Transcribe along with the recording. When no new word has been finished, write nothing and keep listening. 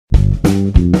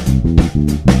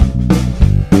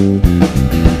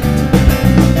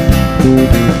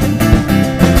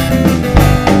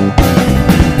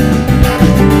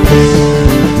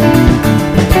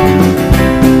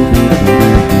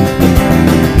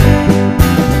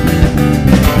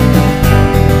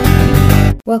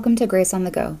Welcome to Grace on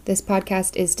the Go. This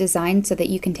podcast is designed so that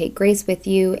you can take grace with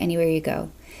you anywhere you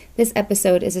go. This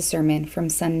episode is a sermon from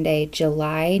Sunday,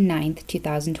 July 9th,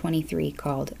 2023,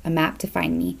 called A Map to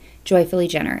Find Me, Joyfully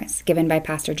Generous, given by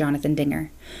Pastor Jonathan Dinger.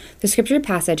 The scripture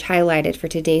passage highlighted for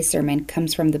today's sermon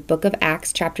comes from the book of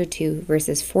Acts, chapter 2,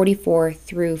 verses 44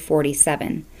 through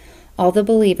 47. All the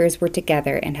believers were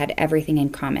together and had everything in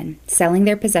common. Selling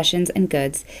their possessions and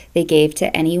goods, they gave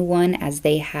to anyone as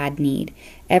they had need.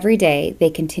 Every day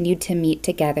they continued to meet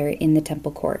together in the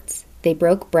temple courts. They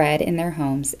broke bread in their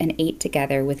homes and ate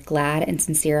together with glad and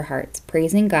sincere hearts,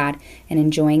 praising God and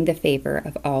enjoying the favor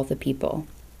of all the people.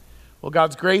 Well,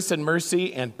 God's grace and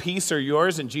mercy and peace are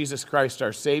yours in Jesus Christ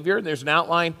our Savior. There's an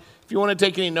outline. If you want to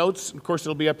take any notes, of course,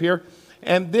 it'll be up here.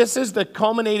 And this is the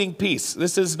culminating piece.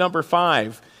 This is number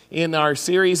 5 in our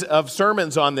series of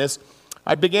sermons on this.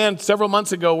 I began several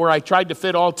months ago where I tried to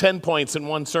fit all 10 points in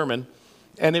one sermon,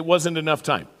 and it wasn't enough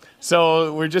time.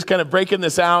 So we're just kind of breaking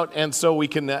this out, and so we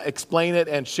can explain it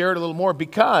and share it a little more,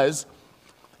 because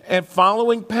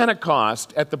following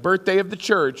Pentecost at the birthday of the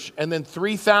church, and then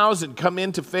 3,000 come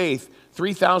into faith,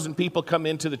 3,000 people come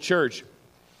into the church,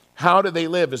 how do they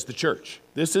live as the church?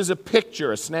 This is a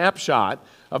picture, a snapshot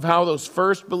of how those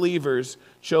first believers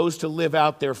chose to live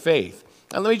out their faith.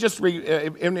 And let me just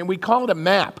and we call it a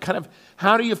map, kind of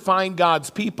how do you find God's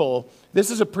people? This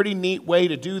is a pretty neat way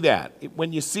to do that.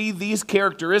 When you see these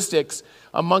characteristics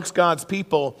amongst God's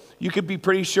people, you could be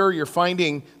pretty sure you're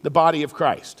finding the body of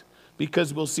Christ,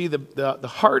 because we'll see the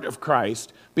heart of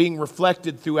Christ being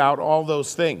reflected throughout all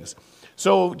those things.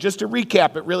 So just to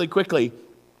recap it really quickly,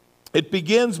 it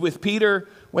begins with Peter.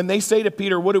 When they say to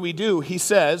Peter, what do? He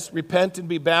says, repent and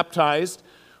be baptized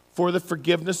for the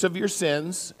forgiveness of your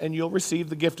sins, and you'll receive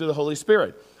the gift of the Holy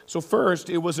Spirit. So first,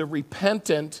 it was a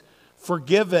repentant,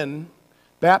 forgiven,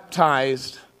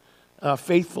 baptized,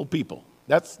 faithful people.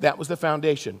 That was the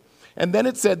foundation. And then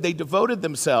it said they devoted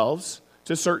themselves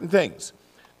to certain things.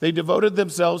 They devoted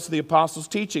themselves to the apostles'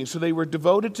 teaching. So they were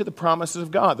devoted to the promises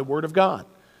of God, the Word of God,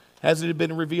 as it had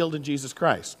been revealed in Jesus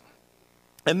Christ.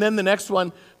 And then the next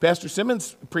one, Pastor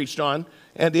Simmons preached on,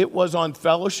 and it was on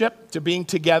fellowship, to being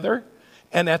together,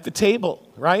 and at the table,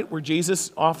 right, where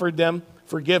Jesus offered them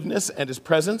forgiveness and his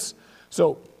presence.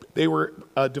 So they were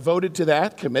devoted to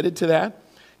that, committed to that.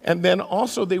 And then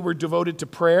also they were devoted to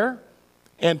prayer,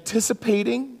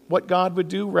 anticipating what God would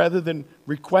do rather than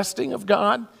requesting of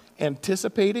God,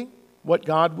 anticipating what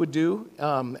God would do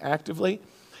actively.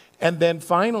 And then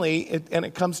finally,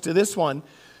 it comes to this one,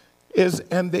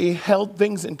 and they held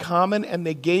things in common, and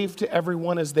they gave to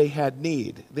everyone as they had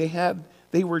need.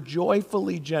 They were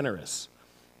joyfully generous,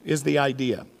 is the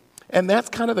idea. And that's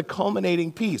kind of the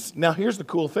culminating piece. Now, here's the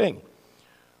cool thing.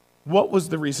 What was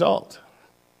the result?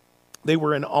 They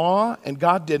were in awe, and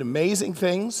God did amazing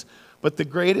things, but the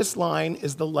greatest line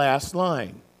is the last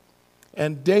line.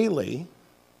 And daily,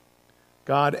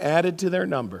 God added to their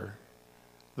number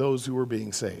those who were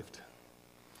being saved.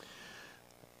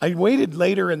 I waited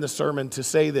later in the sermon to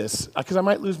say this, because I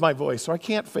might lose my voice, so I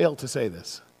can't fail to say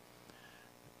this.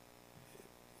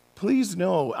 Please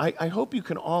know, I hope you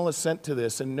can all assent to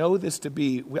this and know this to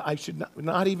be, I should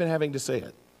not even having to say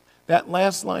it. That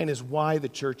last line is why the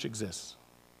church exists,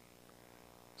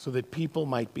 so that people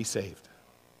might be saved.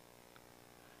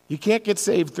 You can't get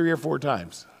saved 3 or 4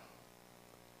 times.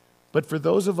 But for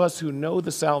those of us who know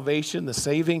the salvation, the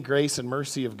saving grace and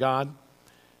mercy of God,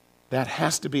 that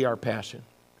has to be our passion.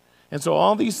 And so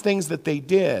all these things that they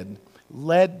did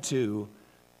led to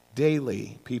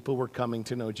daily people were coming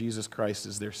to know Jesus Christ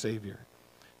as their Savior.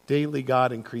 Daily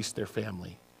God increased their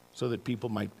family so that people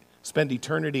might spend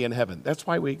eternity in heaven. That's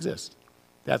why we exist.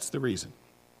 That's the reason.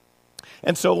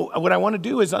 And so what I want to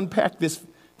do is unpack this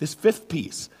 5th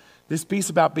piece, this piece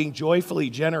about being joyfully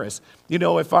generous. You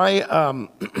know, if I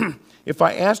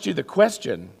asked you the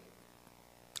question,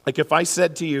 like if I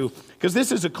said to you, because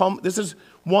this is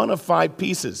one of 5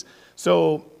 pieces.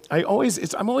 So I'm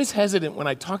always hesitant when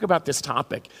I talk about this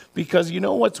topic, because you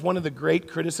know what's one of the great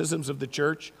criticisms of the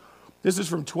church? This is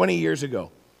from 20 years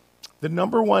ago. The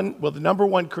number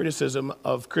one criticism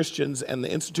of Christians and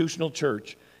the institutional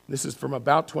church, this is from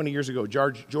about 20 years ago,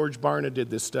 George Barna did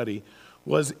this study,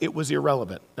 was it was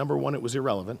irrelevant. Number one, it was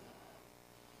irrelevant.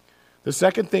 The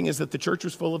second thing is that the church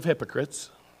was full of hypocrites.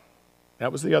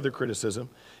 That was the other criticism.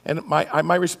 And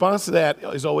my response to that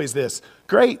is always this: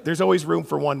 great, there's always room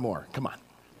for one more. Come on.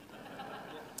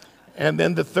 And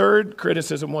then the third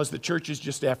criticism was the church is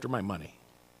just after my money,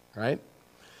 right?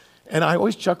 And I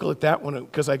always chuckle at that one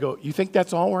because I go, you think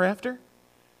that's all we're after?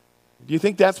 Do you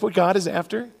think that's what God is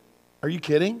after? Are you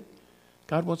kidding?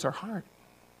 God wants our heart,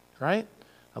 right?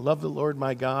 I love the Lord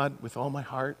my God with all my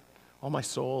heart, all my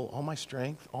soul, all my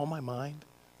strength, all my mind,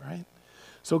 right?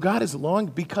 So God is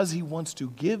longing because he wants to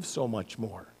give so much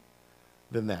more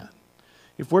than that.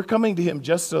 If we're coming to him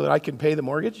just so that I can pay the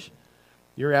mortgage,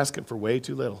 you're asking for way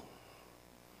too little.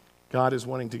 God is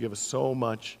wanting to give us so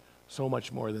much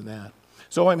more than that.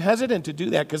 So I'm hesitant to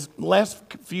do that because last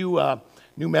few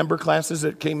new member classes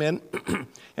that came in,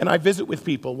 and I visit with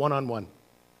people one-on-one,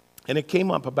 and it came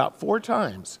up about 4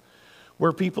 times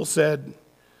where people said,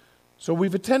 so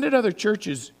we've attended other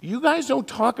churches, you guys don't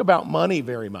talk about money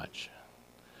very much.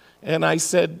 And I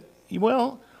said,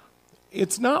 well,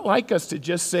 it's not like us to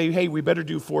just say, hey, we better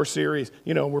do 4 series.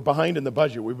 You know, we're behind in the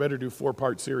budget. We better do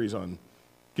 4-part series on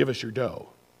give us your dough.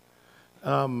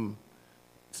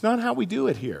 It's not how we do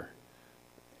it here.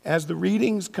 As the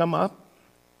readings come up,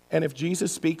 and if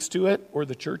Jesus speaks to it or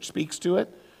the church speaks to it,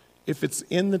 if it's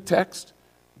in the text,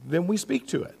 then we speak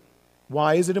to it.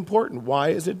 Why is it important? Why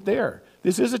is it there?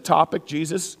 This is a topic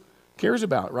Jesus cares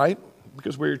about, right?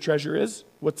 Because where your treasure is,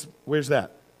 where's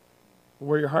that?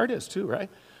 Where your heart is too, right?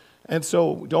 And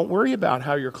so don't worry about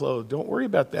how you're clothed. Don't worry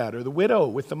about that. Or the widow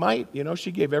with the mite,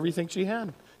 she gave everything she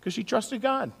had because she trusted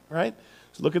God, right?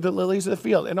 So look at the lilies of the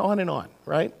field and on,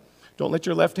 right? Don't let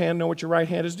your left hand know what your right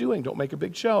hand is doing. Don't make a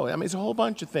big show. I mean, it's a whole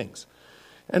bunch of things.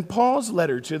 And Paul's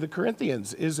letter to the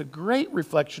Corinthians is a great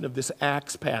reflection of this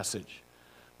Acts passage,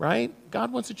 right?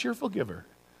 God wants a cheerful giver.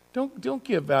 Don't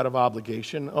give out of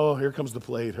obligation. Oh, here comes the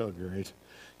plate. Oh, great.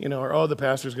 Or, oh, the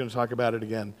pastor's going to talk about it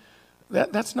again.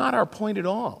 That's not our point at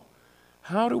all.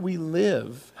 How do we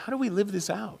live? How do we live this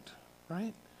out,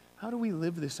 right? How do we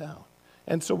live this out?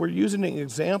 And so we're using an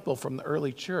example from the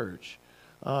early church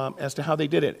as to how they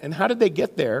did it. And how did they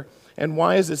get there, and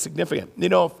why is it significant?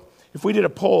 If we did a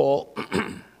poll,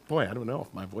 boy, I don't know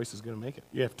if my voice is going to make it.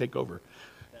 You have to take over.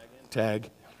 Tag.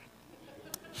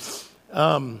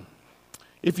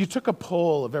 If you took a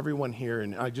poll of everyone here,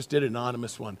 and I just did an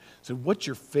anonymous one, said, what's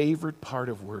your favorite part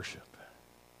of worship?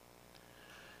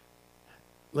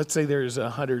 Let's say there's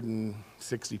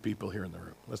 160 people here in the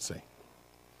room. Let's say.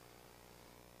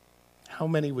 How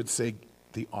many would say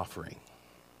the offering?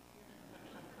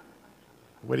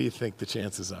 What do you think the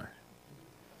chances are?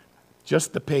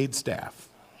 Just the paid staff.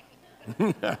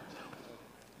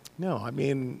 No, I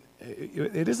mean,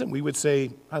 it isn't. We would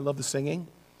say, I love the singing.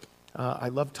 I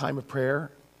love time of prayer.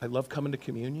 I love coming to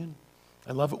communion.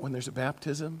 I love it when there's a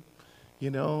baptism.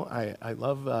 I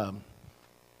love,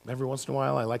 every once in a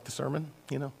while, I like the sermon,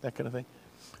 that kind of thing.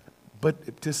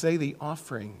 But to say the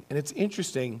offering, and it's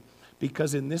interesting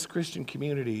because in this Christian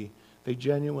community, they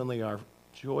genuinely are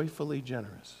joyfully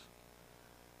generous.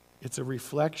 It's a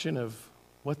reflection of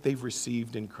what they've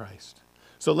received in Christ.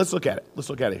 So let's look at it. Let's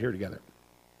look at it here together.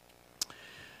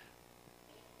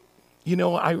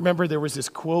 I remember there was this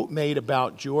quote made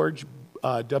about George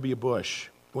W. Bush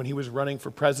when he was running for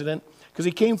president, because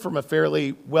he came from a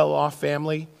fairly well-off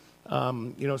family.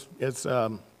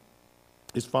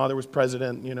 His father was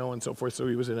president, and so forth, so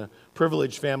he was in a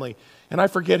privileged family. And I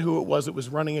forget who it was that was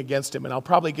running against him, and I'll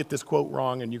probably get this quote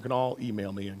wrong, and you can all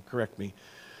email me and correct me.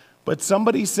 But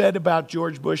somebody said about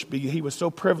George Bush, he was so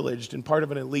privileged and part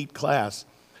of an elite class,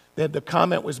 that the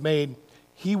comment was made,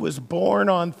 he was born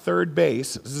on third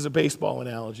base, this is a baseball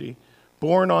analogy,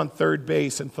 born on third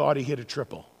base and thought he hit a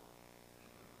triple.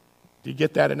 Do you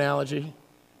get that analogy?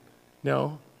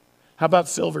 No? How about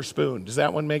silver spoon? Does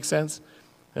that one make sense?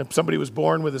 If somebody was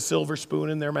born with a silver spoon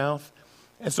in their mouth.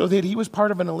 And so that he was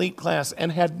part of an elite class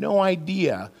and had no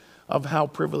idea of how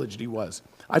privileged he was.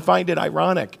 I find it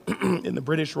ironic in the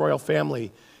British royal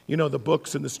family, the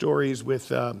books and the stories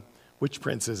with, which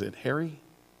prince is it? Harry?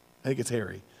 I think it's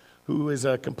Harry, who is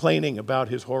complaining about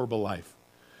his horrible life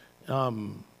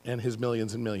and his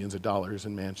millions and millions of dollars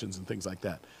and mansions and things like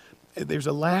that. There's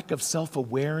a lack of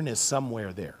self-awareness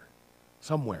somewhere there,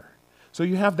 somewhere. So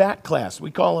you have that class.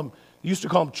 We used to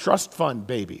call them trust fund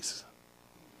babies.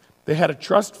 They had a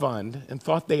trust fund and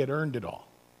thought they had earned it all.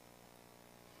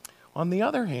 On the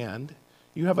other hand,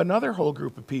 you have another whole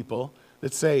group of people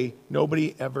that say,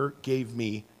 nobody ever gave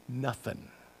me nothing.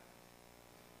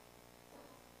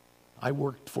 I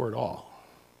worked for it all.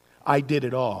 I did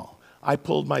it all. I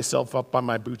pulled myself up by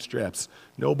my bootstraps.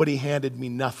 Nobody handed me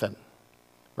nothing.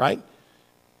 Right?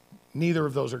 Neither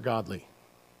of those are godly.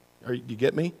 You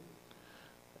get me?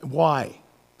 Why?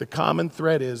 The common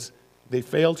thread is they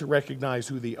fail to recognize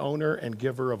who the owner and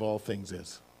giver of all things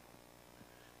is.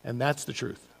 And that's the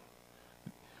truth.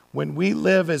 When we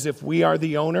live as if we are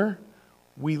the owner,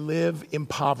 we live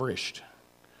impoverished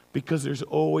because there's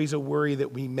always a worry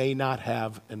that we may not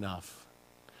have enough.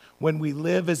 When we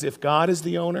live as if God is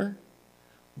the owner,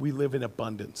 we live in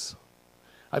abundance.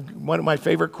 One of my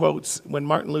favorite quotes, when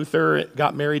Martin Luther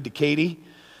got married to Katie,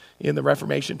 in the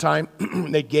Reformation time.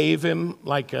 They gave him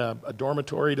like a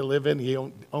dormitory to live in. He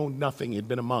owned nothing. He'd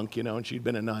been a monk, and she'd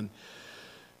been a nun.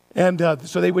 And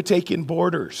so they would take in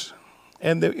boarders.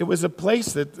 And it was a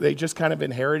place that they just kind of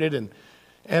inherited.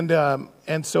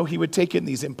 And so he would take in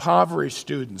these impoverished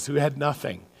students who had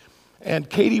nothing. And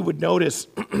Katie would notice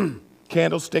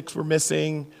candlesticks were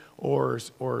missing or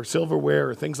silverware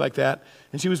or things like that.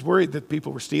 And she was worried that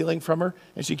people were stealing from her.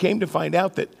 And she came to find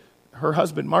out that her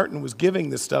husband, Martin, was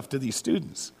giving this stuff to these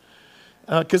students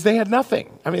because they had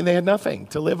nothing. I mean, they had nothing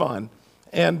to live on.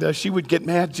 And she would get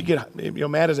mad. She'd get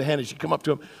mad as a hen, and she'd come up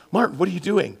to him, Martin, what are you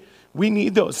doing? We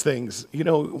need those things.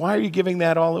 Why are you giving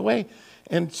that all away?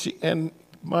 And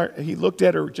he looked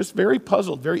at her just very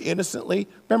puzzled, very innocently.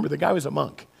 Remember, the guy was a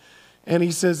monk. And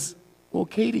he says, well,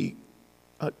 Katie,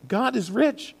 God is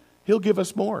rich. He'll give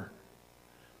us more.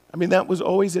 I mean, that was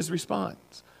always his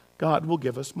response. God will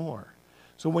give us more.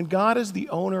 So when God is the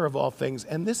owner of all things,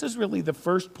 and this is really the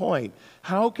first point,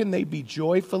 how can they be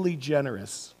joyfully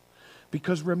generous?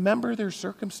 Because remember their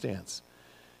circumstance.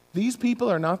 These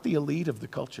people are not the elite of the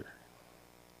culture.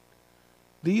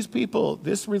 These people,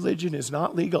 this religion is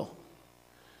not legal.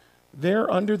 They're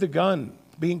under the gun,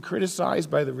 being criticized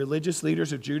by the religious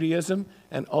leaders of Judaism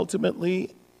and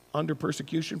ultimately under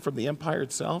persecution from the empire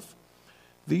itself.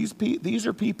 These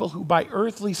are people who, by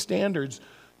earthly standards,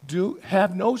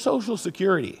 have no social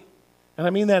security. And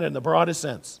I mean that in the broadest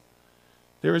sense.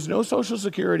 There is no social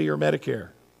security or Medicare.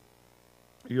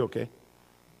 Are you okay?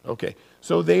 Okay.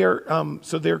 So they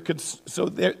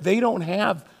don't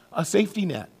have a safety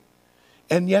net.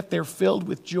 And yet they're filled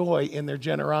with joy in their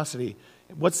generosity.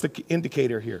 What's the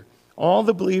indicator here? All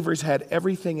the believers had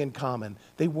everything in common.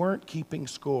 They weren't keeping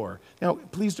score. Now,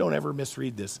 please don't ever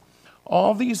misread this.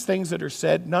 All these things that are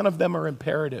said, none of them are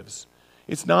imperatives.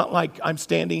 It's not like I'm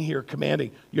standing here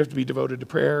commanding, you have to be devoted to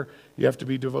prayer, you have to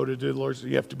be devoted to the Lord,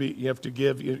 you have to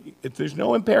give. There's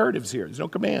no imperatives here. There's no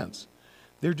commands.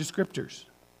 They're descriptors.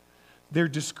 They're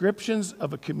descriptions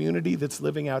of a community that's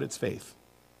living out its faith.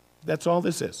 That's all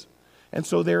this is. And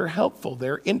so they're helpful.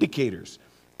 They're indicators.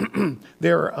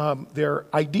 They're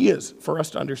ideas for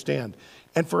us to understand.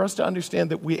 And for us to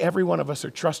understand that every one of us are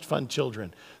trust fund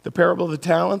children. The parable of the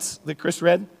talents that Chris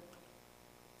read,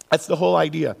 that's the whole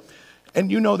idea. And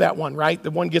you know that one, right?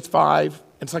 The one gets 5, and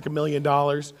it's like $1 million.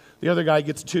 The other guy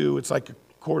gets 2, it's like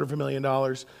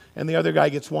 $250,000. And the other guy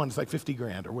gets 1, it's like 50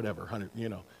 grand or whatever, 100,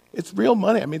 It's real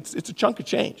money. I mean, it's a chunk of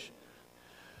change.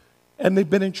 And they've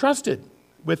been entrusted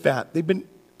with that.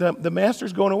 The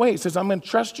master's going away. He says, I'm going to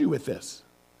trust you with this.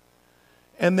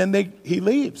 And then he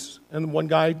leaves. And one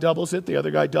guy doubles it, the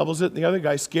other guy doubles it, and the other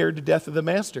guy's scared to death of the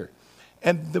master.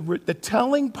 And the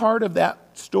telling part of that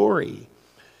story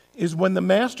is when the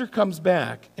master comes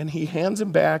back and he hands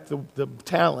him back the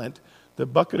talent, the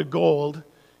bucket of gold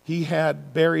he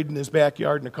had buried in his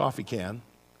backyard in a coffee can.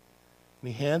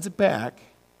 And he hands it back.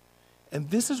 And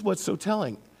this is what's so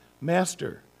telling.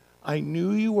 Master, I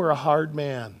knew you were a hard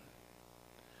man,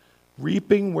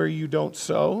 reaping where you don't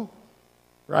sow,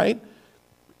 right?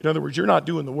 In other words, you're not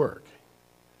doing the work.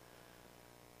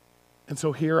 And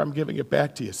so here I'm giving it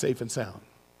back to you, safe and sound.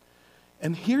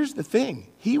 And here's the thing.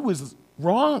 He was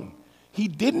wrong. He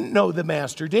didn't know the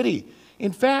master, did he?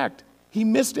 In fact, he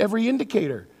missed every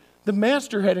indicator. The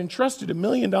master had entrusted $1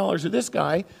 million to this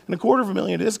guy and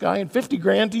 $250,000 to this guy and 50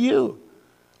 grand to you.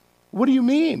 What do you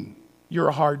mean you're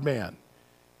a hard man?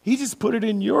 He just put it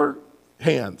in your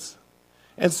hands.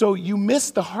 And so you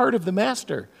miss the heart of the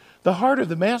master. The heart of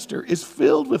the master is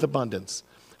filled with abundance,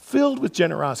 filled with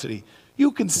generosity.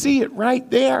 You can see it right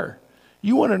there.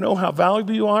 You want to know how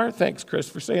valuable you are? Thanks, Chris,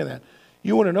 for saying that.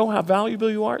 You want to know how valuable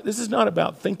you are? This is not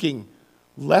about thinking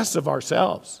less of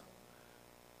ourselves.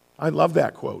 I love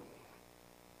that quote.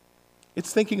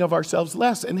 It's thinking of ourselves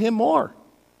less and him more.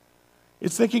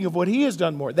 It's thinking of what he has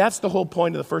done more. That's the whole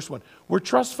point of the first one. We're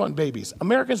trust fund babies.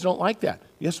 Americans don't like that.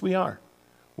 Yes, we are.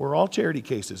 We're all charity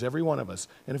cases, every one of us.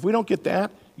 And if we don't get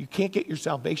that, you can't get your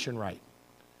salvation right.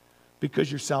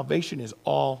 Because your salvation is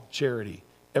all charity,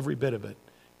 every bit of it,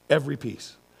 every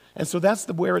piece. And so that's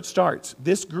where it starts.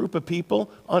 This group of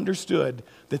people understood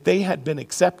that they had been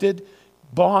accepted,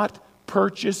 bought,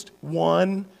 purchased,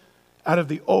 won out of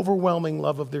the overwhelming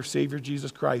love of their Savior,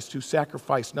 Jesus Christ, who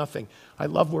sacrificed nothing. I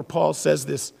love where Paul says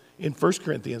this in 2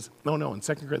 Corinthians.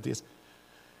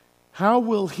 How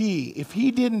will he, if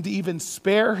he didn't even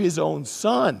spare his own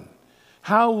son,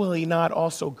 how will he not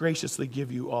also graciously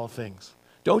give you all things?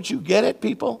 Don't you get it,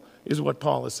 people? Is what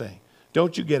Paul is saying.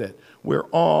 Don't you get it? We're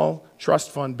all trust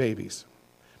fund babies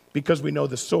because we know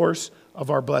the source of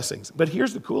our blessings. But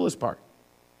here's the coolest part.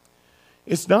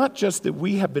 It's not just that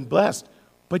we have been blessed,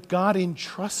 but God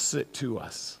entrusts it to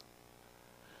us.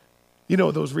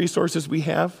 those resources we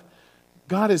have.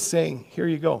 God is saying, here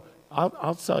you go.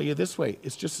 I'll tell you this way.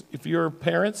 It's just, if you're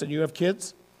parents and you have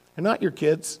kids, they're not your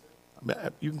kids.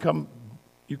 You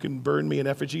can burn me in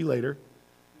effigy later.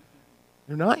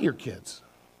 They're not your kids.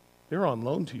 They're on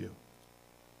loan to you.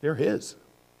 They're His.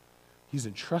 He's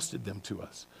entrusted them to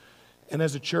us. And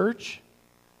as a church,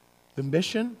 the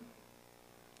mission,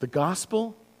 the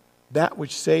gospel, that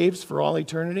which saves for all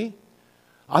eternity,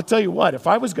 I'll tell you what, if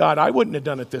I was God, I wouldn't have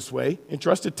done it this way.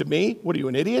 Entrusted to me? What are you,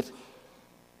 an idiot?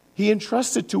 He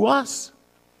entrusted to us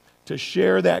to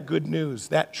share that good news,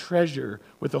 that treasure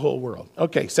with the whole world.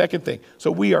 Okay, second thing.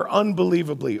 So we are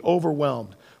unbelievably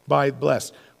overwhelmed by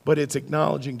blessed, but it's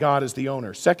acknowledging God as the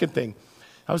owner. Second thing,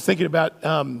 I was thinking about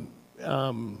 4th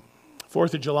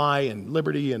of July and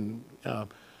liberty, and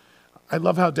I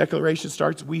love how declaration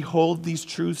starts. We hold these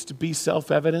truths to be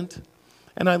self-evident.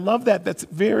 And I love that. That's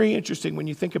very interesting when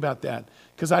you think about that,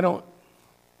 because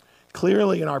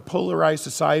clearly in our polarized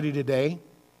society today,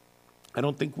 I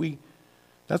don't think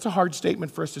that's a hard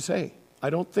statement for us to say. I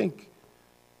don't think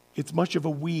it's much of a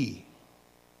we,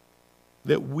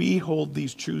 that we hold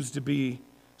these truths to be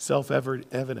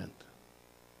self-evident,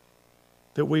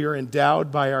 that we are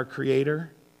endowed by our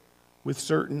Creator with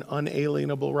certain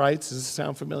unalienable rights. Does this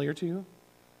sound familiar to you?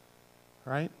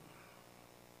 Right?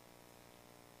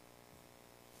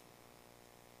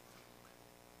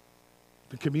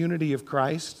 The community of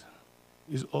Christ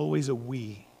is always a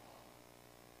we.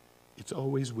 It's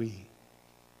always we.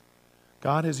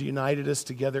 God has united us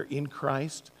together in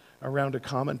Christ around a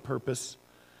common purpose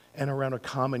and around a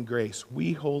common grace.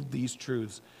 We hold these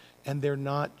truths, and they're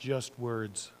not just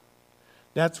words.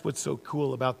 That's what's so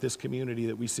cool about this community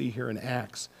that we see here in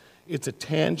Acts. It's a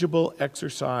tangible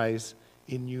exercise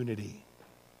in unity.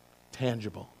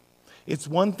 Tangible. It's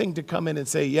one thing to come in and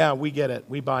say, yeah, we get it,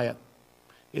 we buy it.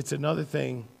 It's another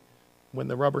thing when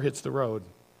the rubber hits the road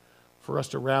for us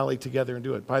to rally together and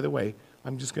do it. By the way,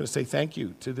 I'm just going to say thank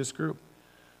you to this group.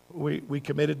 We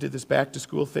committed to this back to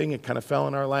school thing. It kind of fell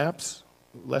in our laps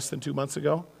less than 2 months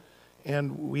ago.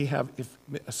 And we have,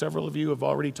 several of you have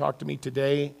already talked to me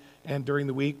today and during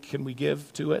the week, can we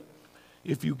give to it?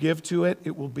 If you give to it,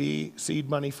 it will be seed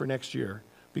money for next year,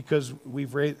 because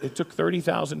it took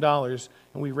 $30,000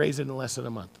 and we raised it in less than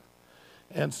a month.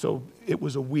 And so it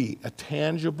was a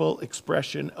tangible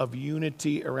expression of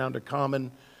unity around a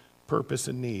common purpose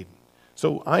and need.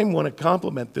 So I want to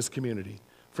compliment this community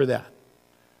for that,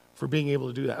 for being able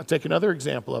to do that. I'll take another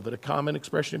example of it, a common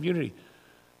expression of unity.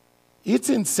 It's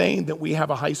insane that we have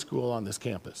a high school on this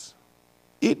campus.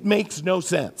 It makes no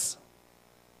sense.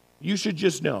 You should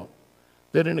just know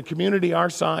that in a community our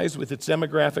size with its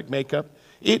demographic makeup,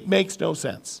 it makes no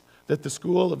sense that the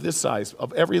school of this size,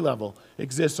 of every level,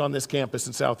 exists on this campus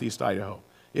in Southeast Idaho.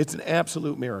 It's an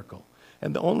absolute miracle.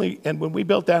 And when we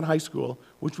built that high school,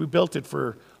 which we built it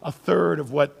for a third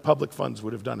of what public funds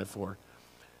would have done it for,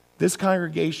 this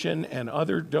congregation and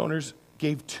other donors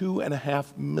gave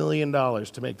 $2.5 million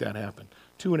to make that happen.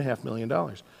 $2.5 million.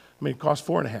 I mean, it cost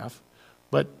 $4.5,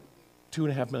 but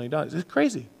 $2.5 million. It's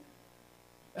crazy.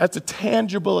 That's a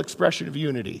tangible expression of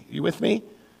unity. You with me?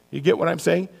 You get what I'm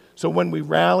saying? So when we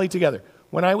rally together,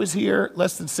 when I was here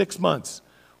less than 6 months,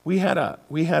 we had a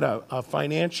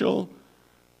financial,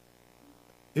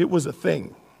 it was a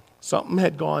thing. Something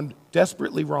had gone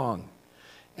desperately wrong.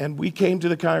 And we came to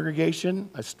the congregation.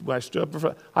 I stood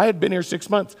up. I had been here 6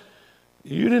 months.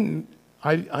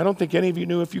 I don't think any of you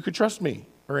knew if you could trust me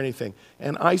or anything.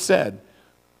 And I said,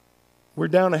 we're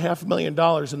down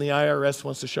 $500,000 and the IRS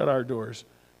wants to shut our doors.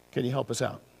 Can you help us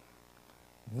out?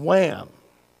 Wham!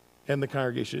 And the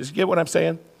congregation. Just get what I'm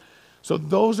saying? So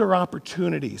those are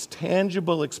opportunities,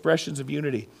 tangible expressions of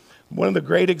unity. One of the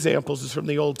great examples is from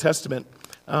the Old Testament.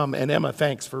 And Emma,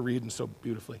 thanks for reading so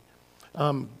beautifully.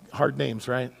 Hard names,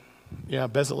 right? Yeah,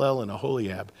 Bezalel and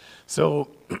Aholiab. So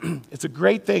it's a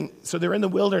great thing. So they're in the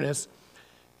wilderness,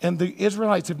 and the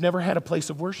Israelites have never had a place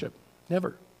of worship.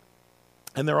 Never.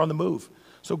 And they're on the move.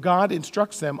 So God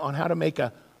instructs them on how to make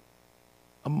a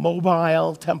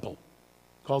mobile temple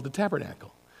called the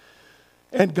tabernacle.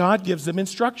 And God gives them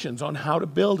instructions on how to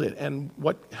build it and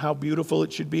how beautiful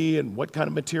it should be and what kind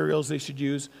of materials they should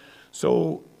use.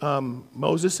 So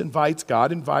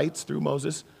God invites through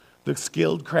Moses the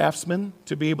skilled craftsmen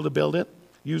to be able to build it,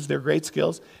 use their great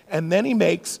skills. And then he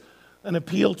makes an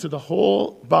appeal to the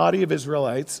whole body of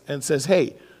Israelites and says,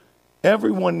 hey,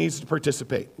 everyone needs to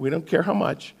participate. We don't care how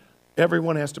much.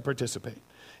 Everyone has to participate.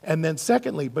 And then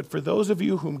secondly, but for those of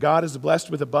you whom God has blessed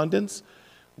with abundance,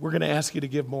 we're going to ask you to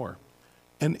give more.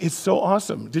 And it's so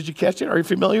awesome. Did you catch it? Are you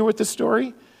familiar with this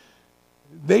story?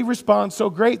 They respond so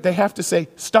great, they have to say,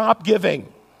 stop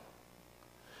giving.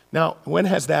 Now, when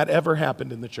has that ever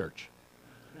happened in the church?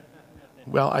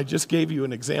 Well, I just gave you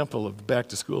an example of the back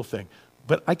to school thing.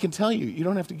 But I can tell you, you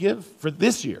don't have to give for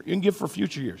this year. You can give for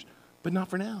future years, but not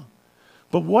for now.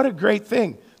 But what a great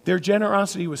thing. Their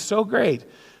generosity was so great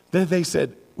that they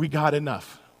said, we got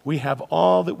enough. We have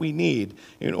all that we need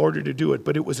in order to do it.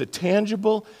 But it was a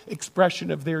tangible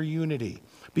expression of their unity,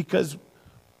 because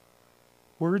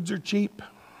words are cheap,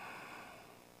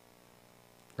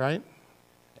 right?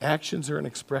 Actions are an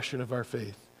expression of our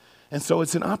faith. And so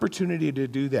it's an opportunity to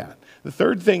do that. The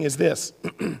third thing is this.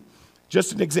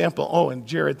 Just an example. Oh, and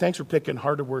Jared, thanks for picking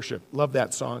Heart of Worship. Love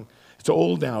that song. It's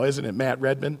old now, isn't it, Matt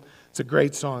Redman? It's a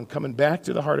great song, coming back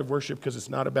to the heart of worship because it's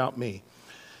not about me.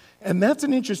 And that's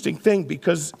an interesting thing,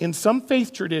 because in some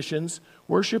faith traditions,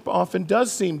 worship often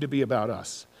does seem to be about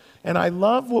us. And I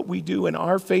love what we do in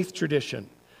our faith tradition.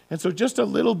 And so just a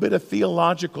little bit of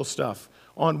theological stuff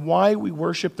on why we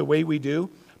worship the way we do,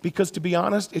 because to be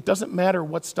honest, it doesn't matter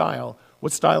what style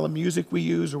of music we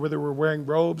use, or whether we're wearing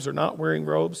robes or not wearing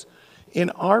robes. In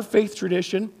our faith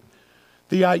tradition,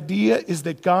 the idea is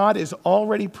that God is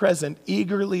already present,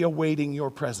 eagerly awaiting your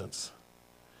presence.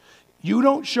 You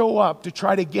don't show up to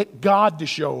try to get God to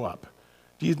show up.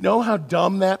 Do you know how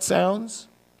dumb that sounds?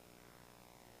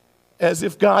 As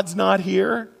if God's not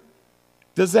here?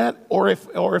 Does that, or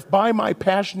if by my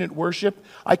passionate worship,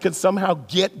 I can somehow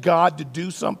get God to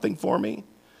do something for me?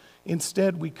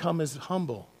 Instead, we come as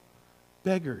humble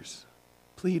beggars,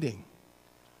 pleading.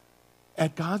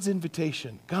 At God's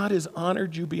invitation, God has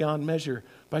honored you beyond measure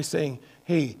by saying,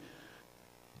 hey,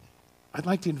 I'd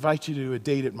like to invite you to a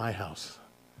date at my house.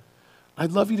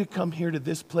 I'd love you to come here to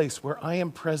this place where I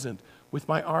am present with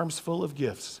my arms full of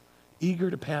gifts,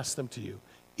 eager to pass them to you,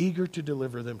 eager to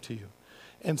deliver them to you.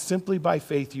 And simply by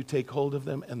faith, you take hold of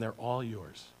them, and they're all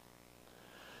yours.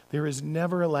 There is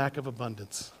never a lack of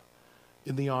abundance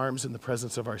in the arms and the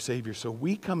presence of our Savior. So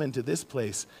we come into this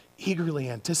place eagerly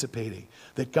anticipating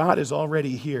that God is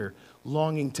already here,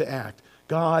 longing to act.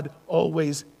 God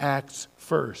always acts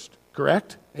first,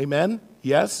 correct? Amen?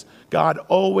 Yes? God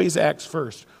always acts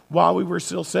first. While we were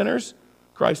still sinners,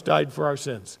 Christ died for our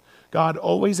sins. God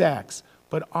always acts,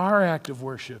 but our act of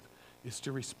worship is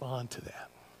to respond to that.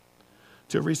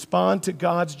 To respond to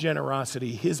God's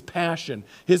generosity, His passion,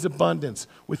 His abundance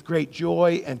with great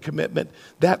joy and commitment.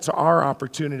 That's our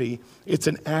opportunity. It's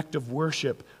an act of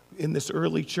worship. In this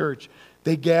early church,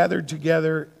 they gathered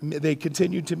together. They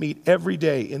continued to meet every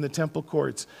day in the temple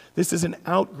courts. This is an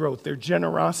outgrowth. Their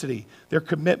generosity, their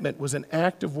commitment was an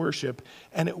act of worship,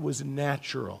 and it was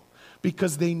natural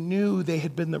because they knew they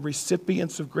had been the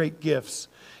recipients of great gifts.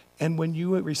 And when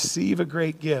you receive a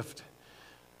great gift,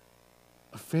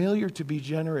 a failure to be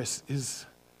generous is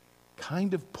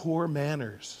kind of poor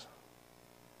manners.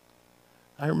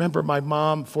 I remember my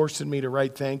mom forcing me to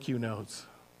write thank you notes.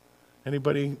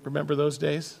 Anybody remember those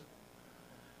days?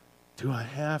 Do I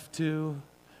have to?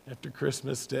 After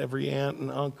Christmas, to every aunt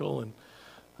and uncle, and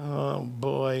oh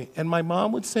boy. And my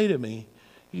mom would say to me,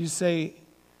 you say,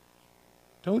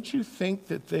 don't you think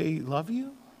that they love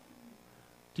you?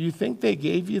 Do you think they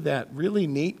gave you that really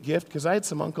neat gift? Because I had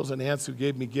some uncles and aunts who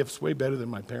gave me gifts way better than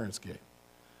my parents gave.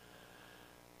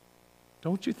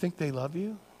 Don't you think they love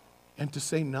you? And to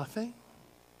say nothing?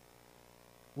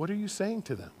 What are you saying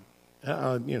to them?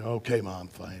 Okay, Mom,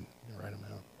 fine. You write them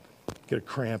out. Get a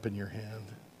cramp in your hand.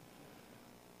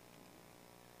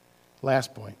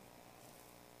 Last point.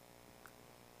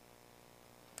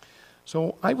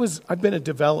 So I've been a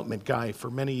development guy for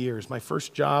many years. My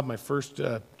first job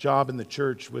in the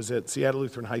church was at Seattle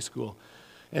Lutheran High School.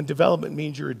 And development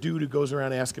means you're a dude who goes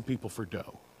around asking people for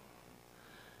dough.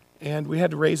 And we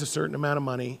had to raise a certain amount of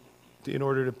money in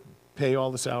order to pay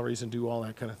all the salaries and do all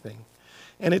that kind of thing.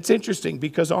 And it's interesting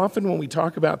because often when we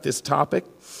talk about this topic,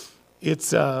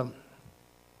 it's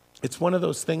one of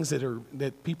those things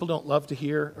that people don't love to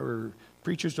hear, or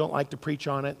preachers don't like to preach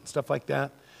on it, stuff like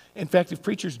that. In fact, if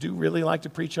preachers do really like to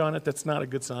preach on it, that's not a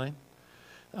good sign,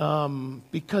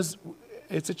 because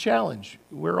it's a challenge.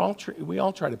 We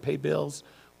all try to pay bills.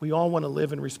 We all want to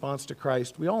live in response to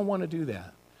Christ. We all want to do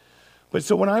that. But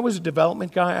so when I was a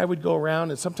development guy, I would go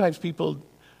around, and sometimes people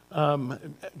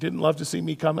didn't love to see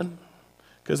me coming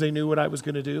because they knew what I was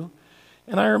going to do.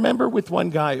 And I remember with one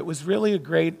guy, it was really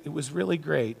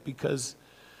great because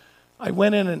I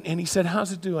went in and he said,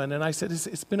 "How's it doing?" And I said,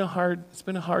 it's been a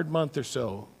hard month or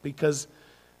so because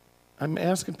I'm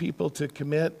asking people to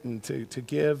commit and to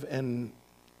give, and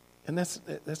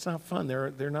that's not fun.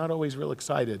 They're not always real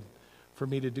excited for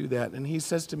me to do that. And he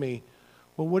says to me,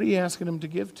 "Well, what are you asking them to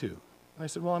give to?" And I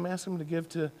said, "Well, I'm asking them to give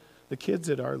to the kids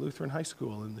at our Lutheran high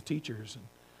school and the teachers, and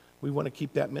we want to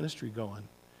keep that ministry going."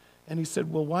 And he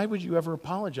said, well, why would you ever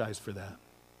apologize for that?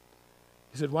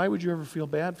 He said, why would you ever feel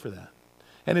bad for that?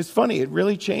 And it's funny, it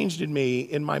really changed in me,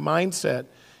 in my mindset,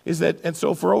 is that, and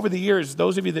so for over the years,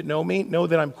 those of you that know me know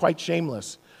that I'm quite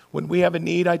shameless. When we have a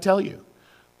need, I tell you.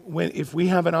 If we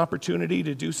have an opportunity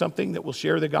to do something that will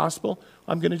share the gospel,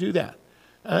 I'm going to do that.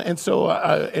 And so,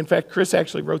 in fact, Chris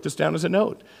actually wrote this down as a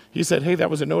note. He said, hey,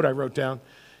 that was a note I wrote down.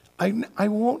 I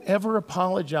won't ever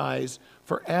apologize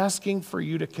for asking for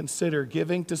you to consider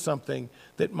giving to something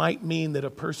that might mean that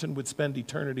a person would spend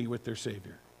eternity with their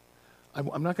Savior.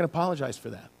 I'm not going to apologize for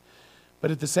that.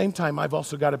 But at the same time, I've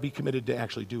also got to be committed to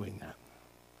actually doing that.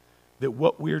 That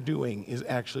what we're doing is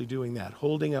actually doing that,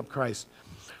 holding up Christ.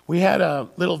 We had a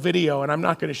little video, and I'm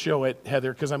not going to show it,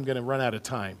 Heather, because I'm going to run out of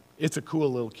time. It's a cool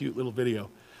little, cute little video.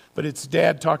 But it's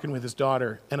dad talking with his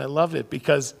daughter, and I love it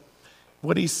because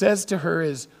what he says to her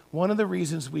is, one of the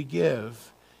reasons we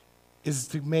give is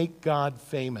to make God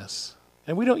famous.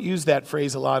 And we don't use that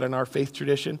phrase a lot in our faith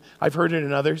tradition. I've heard it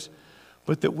in others.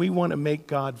 But that we want to make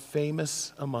God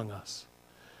famous among us.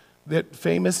 That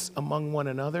famous among one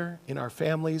another, in our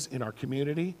families, in our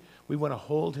community. We want to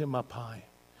hold him up high.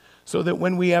 So that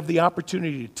when we have the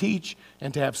opportunity to teach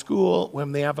and to have school,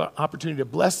 when they have an opportunity to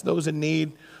bless those in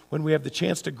need, when we have the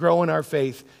chance to grow in our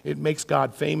faith, it makes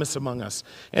God famous among us.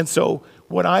 And so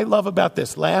what I love about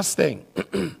this last thing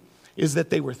is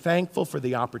that they were thankful for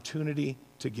the opportunity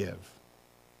to give.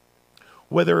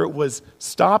 Whether it was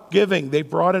stop giving, they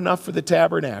brought enough for the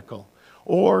tabernacle.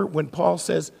 Or when Paul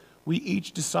says, we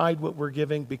each decide what we're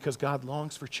giving because God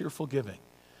longs for cheerful giving.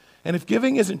 And if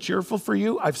giving isn't cheerful for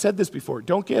you, I've said this before,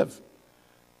 don't give.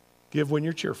 Give when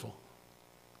you're cheerful.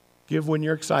 Give when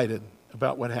you're excited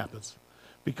about what happens.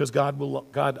 Because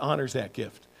God honors that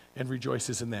gift and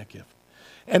rejoices in that gift.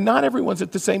 And not everyone's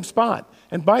at the same spot.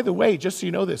 And by the way, just so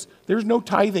you know this, there's no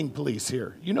tithing police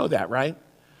here. You know that, right?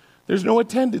 There's no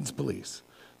attendance police.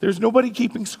 There's nobody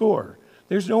keeping score.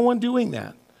 There's no one doing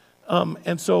that.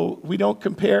 And so we don't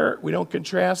compare, we don't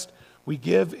contrast. We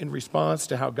give in response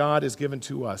to how God has given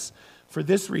to us for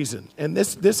this reason. And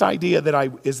this idea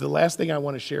that is the last thing I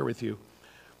want to share with you.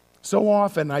 So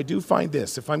often I do find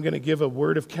this, if I'm going to give a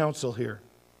word of counsel here,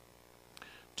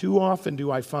 too often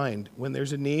do I find when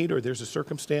there's a need or there's a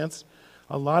circumstance,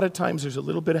 a lot of times there's a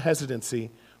little bit of hesitancy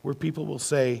where people will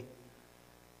say,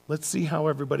 let's see how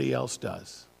everybody else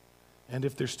does. And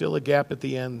if there's still a gap at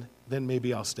the end, then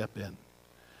maybe I'll step in.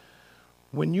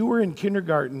 When you were in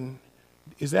kindergarten,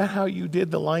 is that how you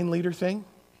did the line leader thing?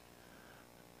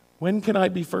 When can I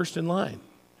be first in line?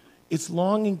 It's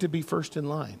longing to be first in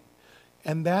line.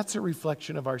 And that's a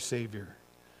reflection of our Savior.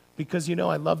 Because,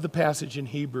 I love the passage in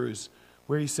Hebrews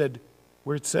where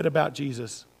it said about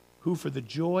Jesus, who for the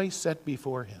joy set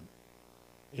before him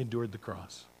endured the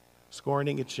cross,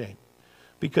 scorning its shame.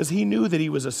 Because he knew that he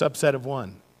was a subset of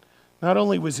one. Not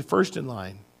only was he first in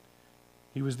line,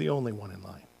 he was the only one in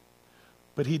line.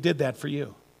 But he did that for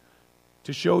you,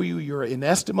 to show you your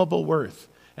inestimable worth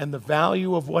and the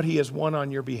value of what he has won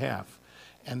on your behalf,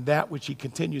 and that which he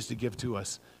continues to give to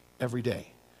us every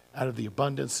day out of the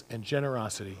abundance and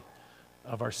generosity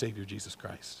of our Savior Jesus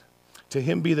Christ. To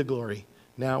him be the glory,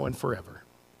 now and forever.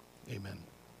 Amen.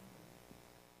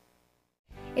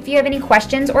 If you have any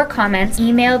questions or comments,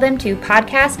 email them to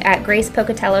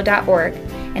podcast@gracepocatello.org,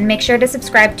 and make sure to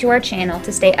subscribe to our channel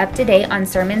to stay up to date on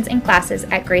sermons and classes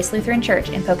at Grace Lutheran Church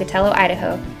in Pocatello,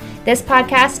 Idaho. This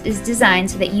podcast is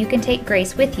designed so that you can take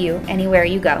grace with you anywhere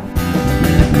you go.